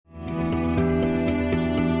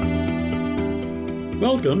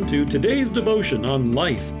Welcome to today's devotion on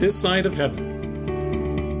life this side of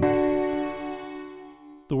heaven.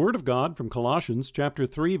 The Word of God from Colossians chapter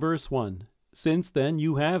 3, verse 1. Since then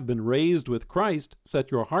you have been raised with Christ, set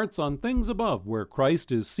your hearts on things above, where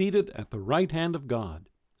Christ is seated at the right hand of God.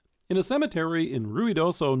 In a cemetery in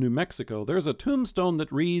Ruidoso, New Mexico, there's a tombstone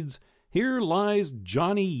that reads, "Here lies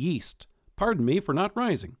Johnny Yeast. Pardon me for not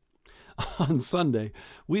rising." On Sunday,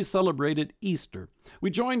 we celebrated Easter.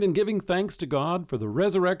 We joined in giving thanks to God for the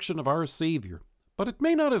resurrection of our Savior. But it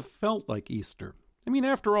may not have felt like Easter.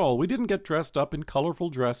 After all, we didn't get dressed up in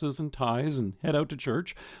colorful dresses and ties and head out to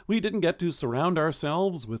church. We didn't get to surround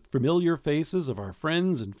ourselves with familiar faces of our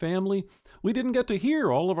friends and family. We didn't get to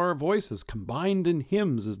hear all of our voices combined in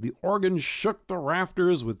hymns as the organ shook the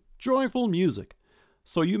rafters with joyful music.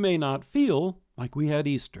 So you may not feel like we had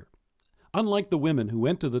Easter. Unlike the women who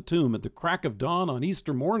went to the tomb at the crack of dawn on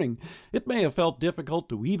Easter morning, it may have felt difficult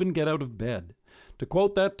to even get out of bed. To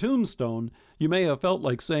quote that tombstone, you may have felt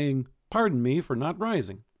like saying, "Pardon me for not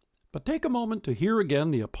rising." But take a moment to hear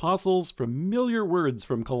again the Apostle's familiar words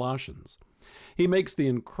from Colossians. He makes the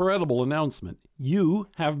incredible announcement, you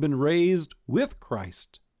have been raised with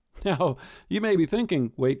Christ. Now, you may be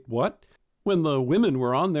thinking, wait, what? When the women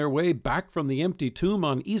were on their way back from the empty tomb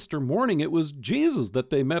on Easter morning, it was Jesus that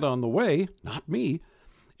they met on the way, not me.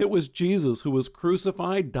 It was Jesus who was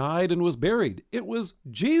crucified, died, and was buried. It was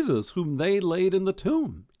Jesus whom they laid in the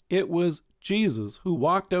tomb. It was Jesus who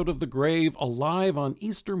walked out of the grave alive on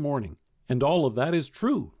Easter morning. And all of that is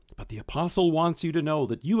true. But the apostle wants you to know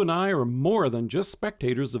that you and I are more than just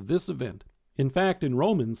spectators of this event. In fact, in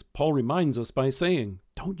Romans, Paul reminds us by saying,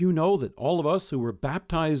 "Don't you know that all of us who were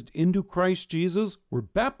baptized into Christ Jesus were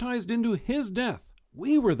baptized into his death?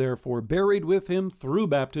 We were therefore buried with him through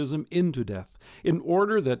baptism into death, in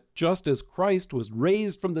order that just as Christ was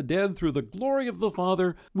raised from the dead through the glory of the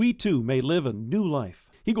Father, we too may live a new life."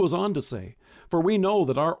 He goes on to say, "For we know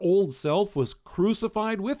that our old self was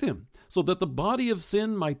crucified with him, so that the body of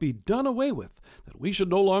sin might be done away with, that we should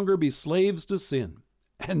no longer be slaves to sin."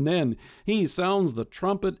 And then he sounds the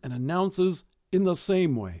trumpet and announces, in the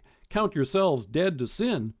same way, count yourselves dead to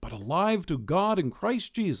sin, but alive to God in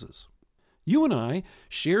Christ Jesus. You and I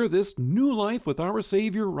share this new life with our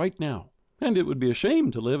Savior right now, and it would be a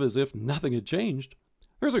shame to live as if nothing had changed.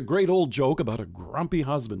 There's a great old joke about a grumpy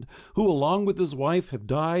husband who, along with his wife, have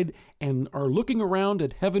died and are looking around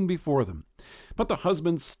at heaven before them. But the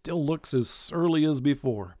husband still looks as surly as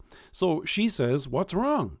before. So she says, "What's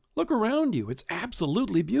wrong? Look around you. It's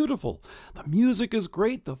absolutely beautiful. The music is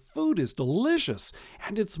great, the food is delicious,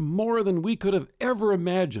 and it's more than we could have ever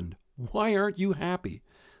imagined. Why aren't you happy?"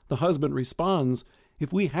 The husband responds,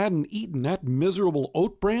 "If we hadn't eaten that miserable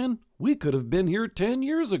oat bran, we could have been here 10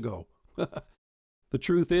 years ago." The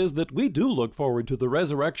truth is that we do look forward to the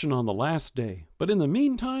resurrection on the last day, but in the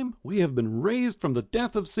meantime, we have been raised from the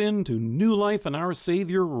death of sin to new life in our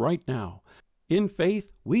Savior right now. In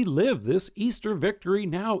faith, we live this Easter victory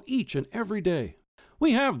now each and every day.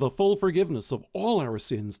 We have the full forgiveness of all our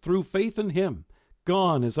sins through faith in Him.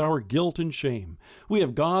 Gone is our guilt and shame. We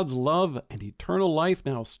have God's love, and eternal life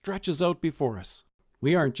now stretches out before us.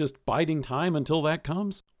 We aren't just biding time until that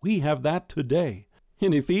comes. We have that today.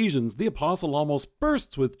 In Ephesians, the apostle almost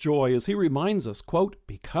bursts with joy as he reminds us, quote,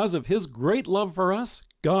 "Because of his great love for us,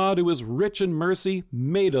 God, who is rich in mercy,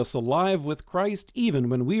 made us alive with Christ even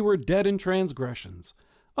when we were dead in transgressions."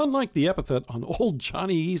 Unlike the epithet on old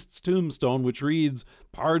Johnny Yeast's tombstone, which reads,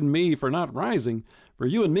 "Pardon me for not rising," for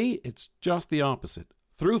you and me, it's just the opposite.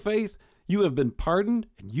 Through faith, you have been pardoned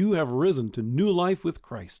and you have risen to new life with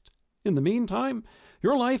Christ. In the meantime,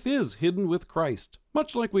 your life is hidden with Christ,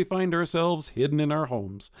 much like we find ourselves hidden in our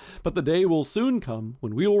homes. But the day will soon come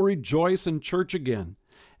when we will rejoice in church again.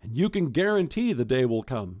 And you can guarantee the day will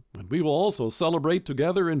come when we will also celebrate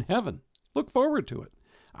together in heaven. Look forward to it.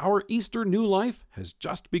 Our Easter new life has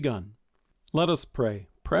just begun. Let us pray.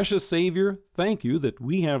 Precious Savior, thank you that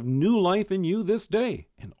we have new life in you this day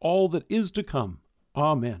and all that is to come.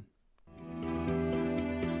 Amen.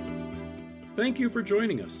 Thank you for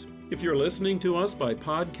joining us. If you're listening to us by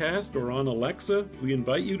podcast or on Alexa, we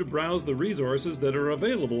invite you to browse the resources that are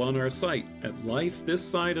available on our site at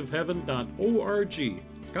lifethissideofheaven.org.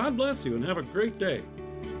 God bless you and have a great day.